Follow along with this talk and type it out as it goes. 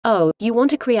Oh, you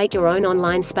want to create your own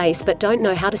online space but don't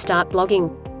know how to start blogging?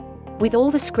 With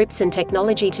all the scripts and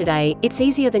technology today, it's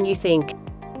easier than you think.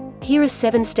 Here are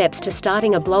 7 steps to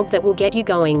starting a blog that will get you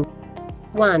going.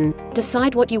 1.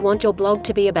 Decide what you want your blog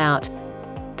to be about.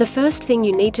 The first thing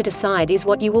you need to decide is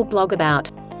what you will blog about.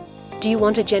 Do you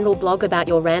want a general blog about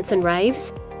your rants and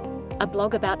raves? A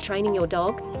blog about training your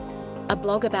dog? A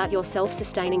blog about your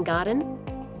self-sustaining garden?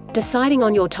 Deciding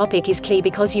on your topic is key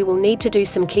because you will need to do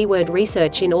some keyword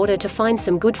research in order to find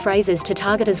some good phrases to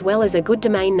target as well as a good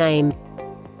domain name.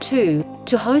 2.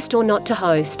 To host or not to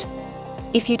host.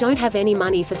 If you don't have any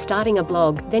money for starting a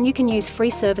blog, then you can use free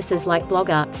services like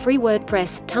Blogger, Free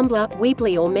WordPress, Tumblr,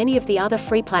 Weebly or many of the other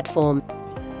free platforms.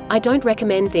 I don't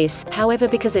recommend this, however,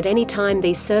 because at any time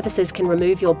these services can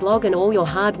remove your blog and all your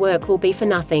hard work will be for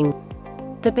nothing.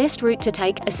 The best route to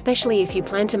take, especially if you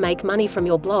plan to make money from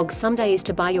your blog someday, is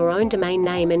to buy your own domain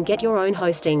name and get your own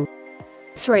hosting.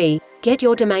 3. Get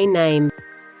your domain name.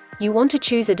 You want to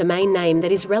choose a domain name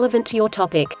that is relevant to your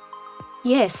topic.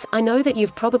 Yes, I know that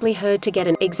you've probably heard to get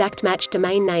an exact match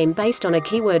domain name based on a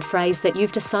keyword phrase that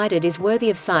you've decided is worthy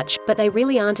of such, but they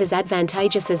really aren't as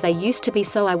advantageous as they used to be,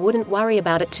 so I wouldn't worry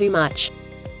about it too much.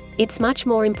 It's much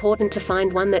more important to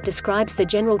find one that describes the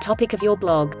general topic of your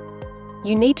blog.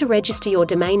 You need to register your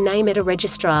domain name at a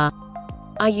registrar.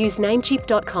 I use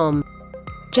Namecheap.com.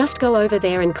 Just go over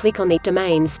there and click on the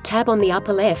Domains tab on the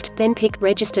upper left, then pick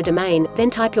Register Domain, then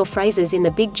type your phrases in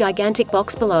the big gigantic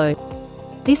box below.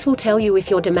 This will tell you if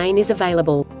your domain is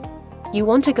available. You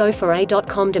want to go for a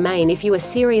 .com domain if you are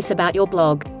serious about your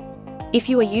blog. If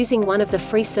you are using one of the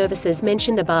free services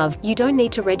mentioned above, you don't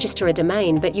need to register a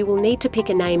domain, but you will need to pick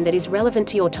a name that is relevant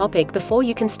to your topic before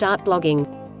you can start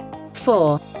blogging.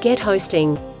 4. Get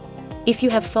hosting. If you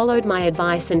have followed my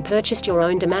advice and purchased your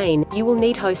own domain, you will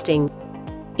need hosting.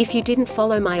 If you didn't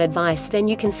follow my advice, then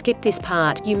you can skip this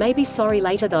part. You may be sorry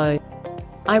later though.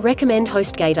 I recommend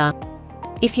HostGator.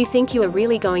 If you think you are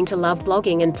really going to love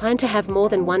blogging and plan to have more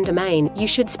than one domain, you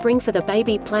should spring for the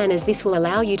baby plan, as this will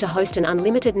allow you to host an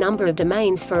unlimited number of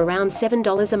domains for around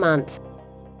 $7 a month.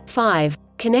 5.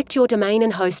 Connect your domain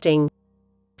and hosting.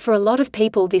 For a lot of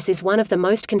people, this is one of the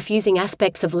most confusing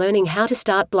aspects of learning how to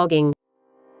start blogging.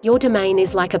 Your domain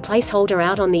is like a placeholder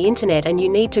out on the internet, and you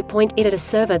need to point it at a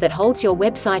server that holds your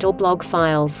website or blog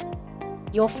files.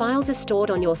 Your files are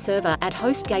stored on your server at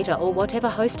HostGator or whatever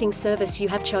hosting service you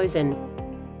have chosen.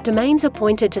 Domains are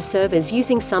pointed to servers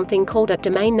using something called a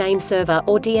domain name server,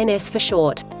 or DNS for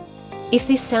short. If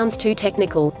this sounds too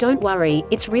technical, don't worry,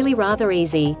 it's really rather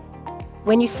easy.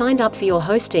 When you signed up for your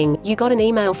hosting, you got an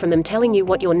email from them telling you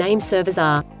what your name servers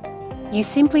are. You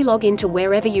simply log into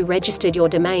wherever you registered your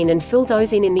domain and fill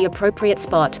those in the appropriate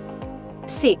spot.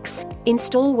 6.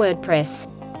 Install WordPress.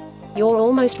 You're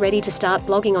almost ready to start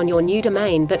blogging on your new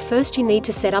domain, but first you need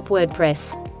to set up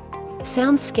WordPress.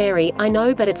 Sounds scary, I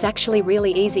know, but it's actually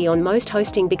really easy on most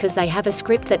hosting because they have a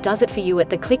script that does it for you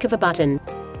at the click of a button.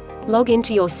 Log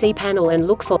into your cPanel and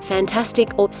look for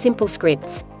Fantastic or Simple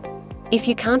scripts. If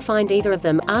you can't find either of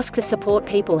them, ask the support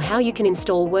people how you can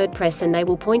install WordPress and they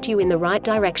will point you in the right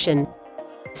direction.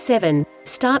 7.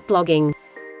 Start blogging.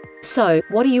 So,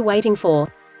 what are you waiting for?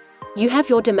 You have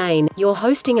your domain, your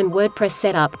hosting and WordPress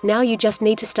set up, now you just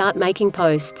need to start making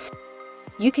posts.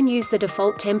 You can use the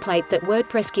default template that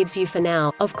WordPress gives you for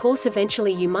now. Of course,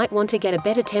 eventually you might want to get a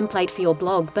better template for your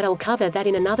blog, but I'll cover that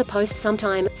in another post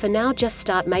sometime. For now, just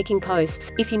start making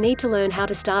posts. If you need to learn how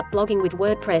to start blogging with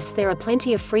WordPress, there are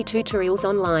plenty of free tutorials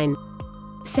online.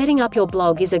 Setting up your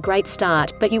blog is a great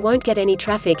start, but you won't get any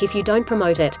traffic if you don't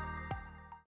promote it.